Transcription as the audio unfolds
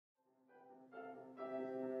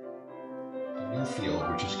new field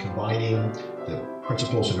which is combining the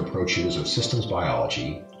principles and approaches of systems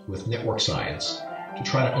biology with network science to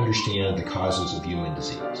try to understand the causes of human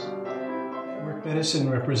disease. Network medicine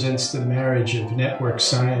represents the marriage of network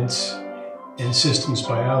science and systems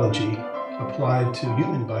biology applied to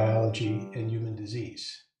human biology and human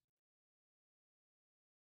disease.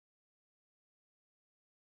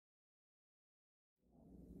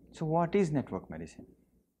 So what is network medicine?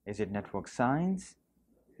 Is it network science?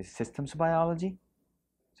 Is it systems biology?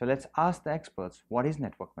 So let's ask the experts, what is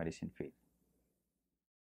network medicine field?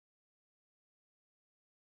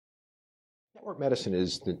 Network medicine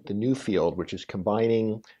is the new field which is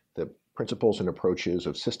combining the principles and approaches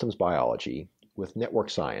of systems biology with network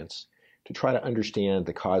science to try to understand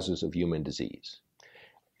the causes of human disease.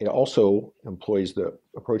 It also employs the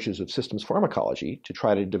approaches of systems pharmacology to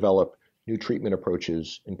try to develop new treatment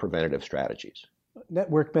approaches and preventative strategies.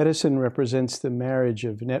 Network medicine represents the marriage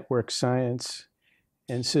of network science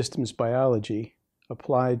and systems biology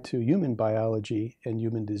applied to human biology and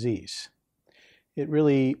human disease. It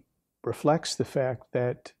really reflects the fact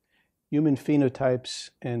that human phenotypes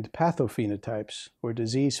and pathophenotypes, or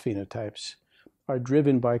disease phenotypes, are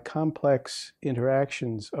driven by complex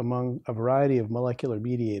interactions among a variety of molecular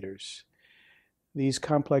mediators. These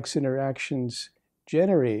complex interactions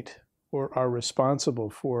generate or are responsible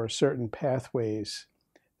for certain pathways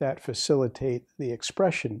that facilitate the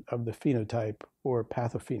expression of the phenotype or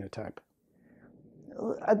pathophenotype.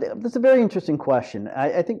 That's a very interesting question.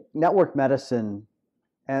 I think network medicine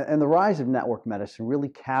and the rise of network medicine really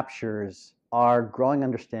captures our growing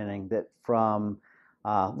understanding that from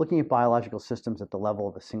looking at biological systems at the level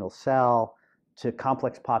of a single cell to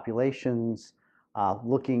complex populations,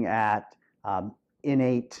 looking at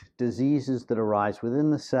innate diseases that arise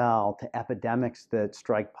within the cell to epidemics that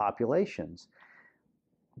strike populations.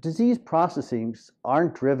 Disease processes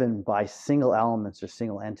aren't driven by single elements or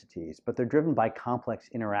single entities, but they're driven by complex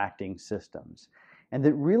interacting systems. And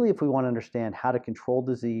that really, if we want to understand how to control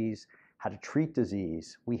disease, how to treat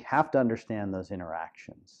disease, we have to understand those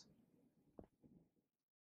interactions.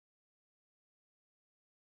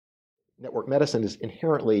 Network medicine is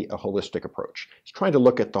inherently a holistic approach. It's trying to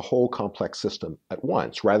look at the whole complex system at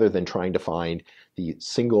once rather than trying to find the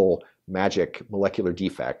single magic molecular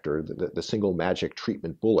defect or the single magic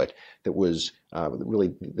treatment bullet that was really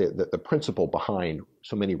the principle behind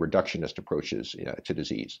so many reductionist approaches to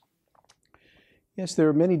disease. Yes, there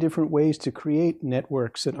are many different ways to create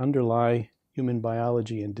networks that underlie human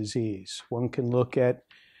biology and disease. One can look at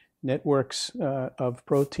networks of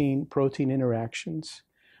protein interactions.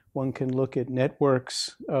 One can look at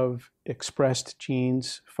networks of expressed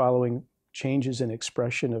genes following changes in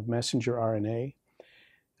expression of messenger RNA.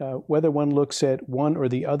 Whether one looks at one or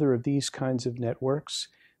the other of these kinds of networks,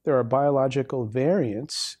 there are biological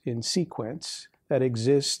variants in sequence that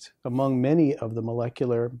exist among many of the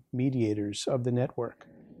molecular mediators of the network.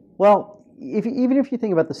 Well, even if you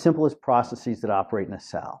think about the simplest processes that operate in a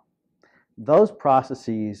cell, those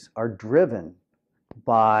processes are driven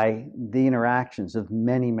by the interactions of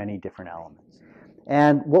many, many different elements.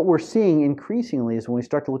 And what we're seeing increasingly is when we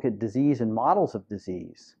start to look at disease and models of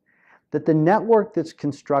disease, that the network that's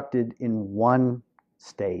constructed in one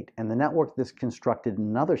state and the network that's constructed in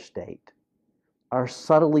another state are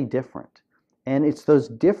subtly different. And it's those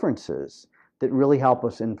differences that really help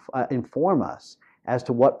us inform us as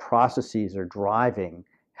to what processes are driving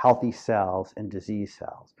healthy cells and disease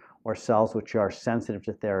cells, or cells which are sensitive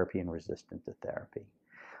to therapy and resistant to therapy.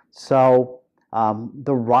 So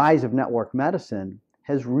the rise of network medicine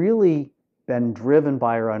has really been driven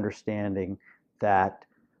by our understanding that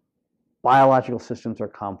biological systems are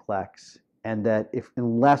complex, and that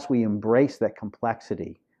unless we embrace that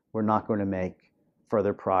complexity, we're not going to make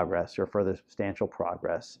further progress or further substantial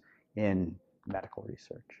progress in medical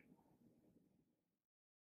research.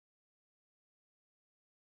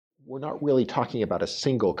 We're not really talking about a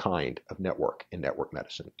single kind of network in network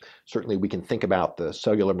medicine. Certainly we can think about the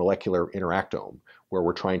cellular molecular interactome, where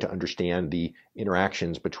we're trying to understand the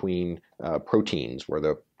interactions between proteins, where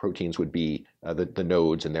the proteins would be the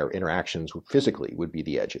nodes and their interactions physically would be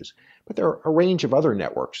the edges. But there are a range of other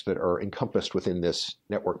networks that are encompassed within this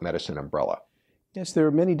network medicine umbrella. Yes, there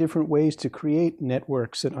are many different ways to create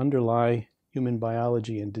networks that underlie human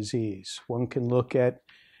biology and disease. One can look at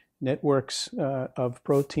networks of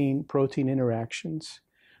protein interactions.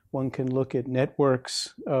 One can look at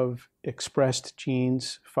networks of expressed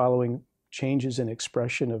genes following changes in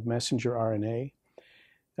expression of messenger RNA.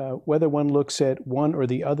 Whether one looks at one or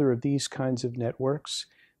the other of these kinds of networks,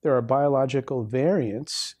 there are biological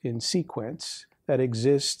variants in sequence that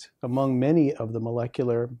exist among many of the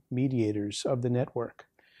molecular mediators of the network.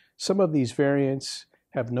 Some of these variants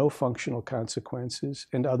have no functional consequences,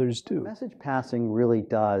 and others do. What message passing really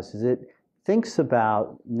does is it thinks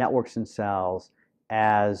about networks and cells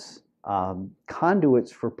as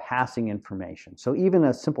conduits for passing information. So even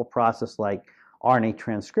a simple process like RNA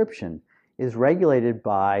transcription is regulated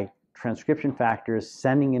by transcription factors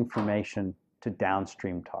sending information to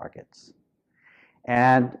downstream targets.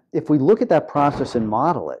 And if we look at that process and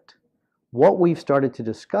model it, what we've started to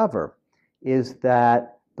discover is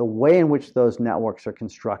that the way in which those networks are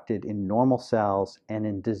constructed in normal cells and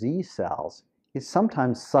in disease cells is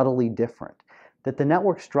sometimes subtly different, that the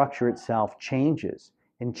network structure itself changes,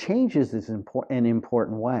 and changes in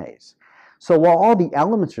important ways. So while all the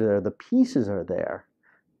elements are there, the pieces are there,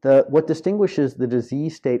 what distinguishes the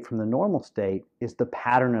disease state from the normal state is the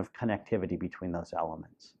pattern of connectivity between those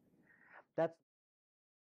elements.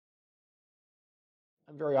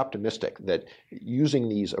 I'm very optimistic that using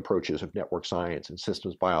these approaches of network science and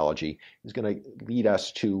systems biology is going to lead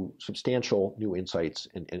us to substantial new insights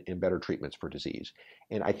and better treatments for disease.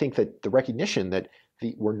 And I think that the recognition that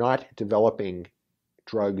we're not developing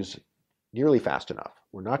drugs nearly fast enough,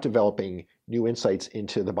 we're not developing new insights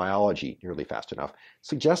into the biology nearly fast enough,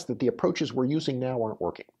 suggests that the approaches we're using now aren't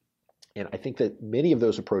working. And I think that many of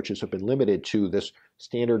those approaches have been limited to this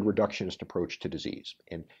standard reductionist approach to disease.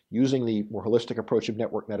 And using the more holistic approach of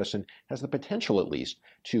network medicine has the potential, at least,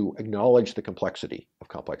 to acknowledge the complexity of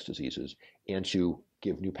complex diseases and to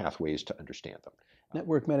give new pathways to understand them.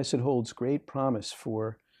 Network medicine holds great promise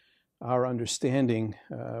for our understanding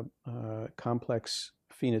complex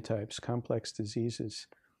phenotypes, complex diseases.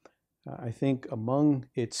 I think among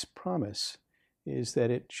its promise is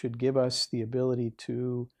that it should give us the ability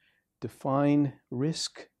to define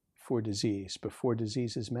risk for disease before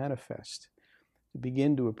diseases manifest, to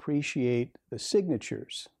begin to appreciate the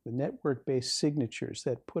signatures, the network-based signatures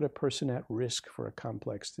that put a person at risk for a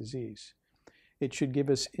complex disease. It should give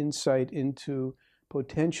us insight into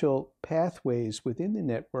potential pathways within the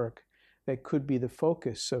network that could be the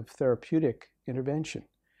focus of therapeutic intervention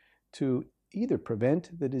to either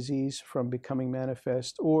prevent the disease from becoming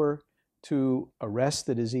manifest or to arrest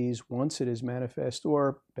the disease once it is manifest,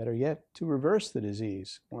 or better yet, to reverse the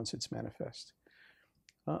disease once it's manifest.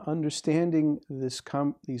 Understanding these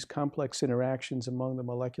complex interactions among the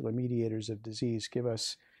molecular mediators of disease give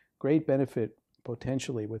us great benefit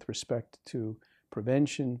potentially with respect to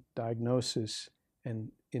prevention, diagnosis, and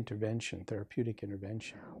intervention, therapeutic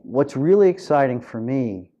intervention. What's really exciting for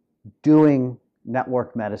me doing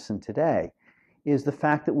network medicine today is the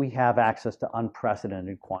fact that we have access to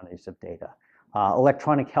unprecedented quantities of data.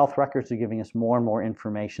 Electronic health records are giving us more and more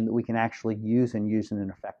information that we can actually use and use in an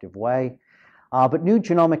effective way. But new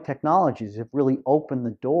genomic technologies have really opened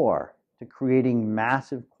the door to creating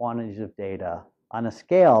massive quantities of data on a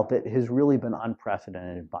scale that has really been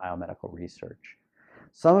unprecedented in biomedical research.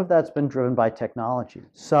 Some of that's been driven by technology.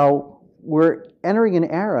 So we're entering an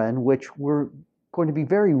era in which we're going to be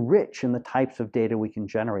very rich in the types of data we can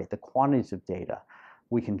generate, the quantities of data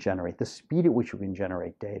we can generate, the speed at which we can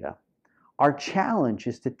generate data. Our challenge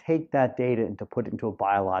is to take that data and to put it into a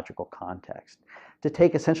biological context, to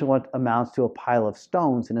take essentially what amounts to a pile of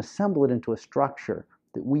stones and assemble it into a structure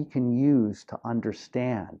that we can use to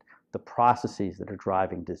understand the processes that are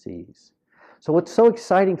driving disease. So what's so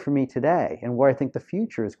exciting for me today, and where I think the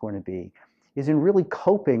future is going to be, is in really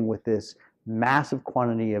coping with this massive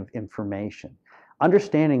quantity of information,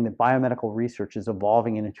 understanding that biomedical research is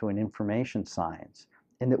evolving into an information science,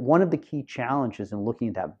 and that one of the key challenges in looking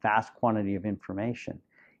at that vast quantity of information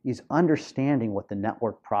is understanding what the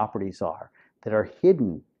network properties are that are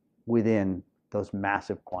hidden within those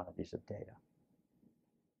massive quantities of data.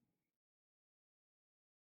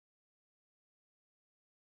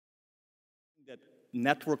 That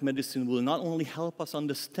network medicine will not only help us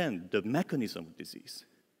understand the mechanism of disease,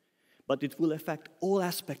 but it will affect all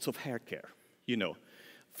aspects of hair care, you know,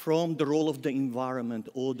 from the role of the environment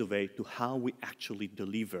all the way to how we actually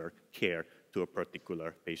deliver care to a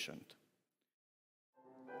particular patient.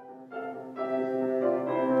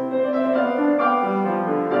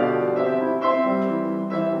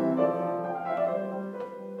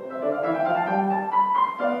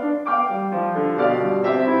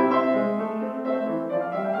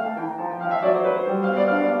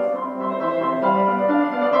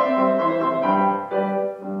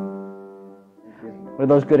 Were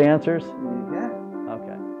those good answers? Yeah.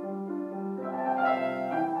 Okay.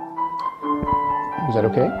 Is that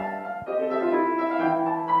okay?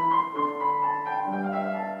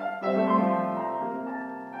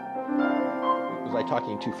 Was I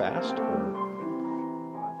talking too fast?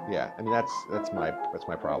 Or? Yeah, I mean that's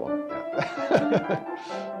my problem.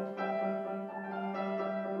 Yeah.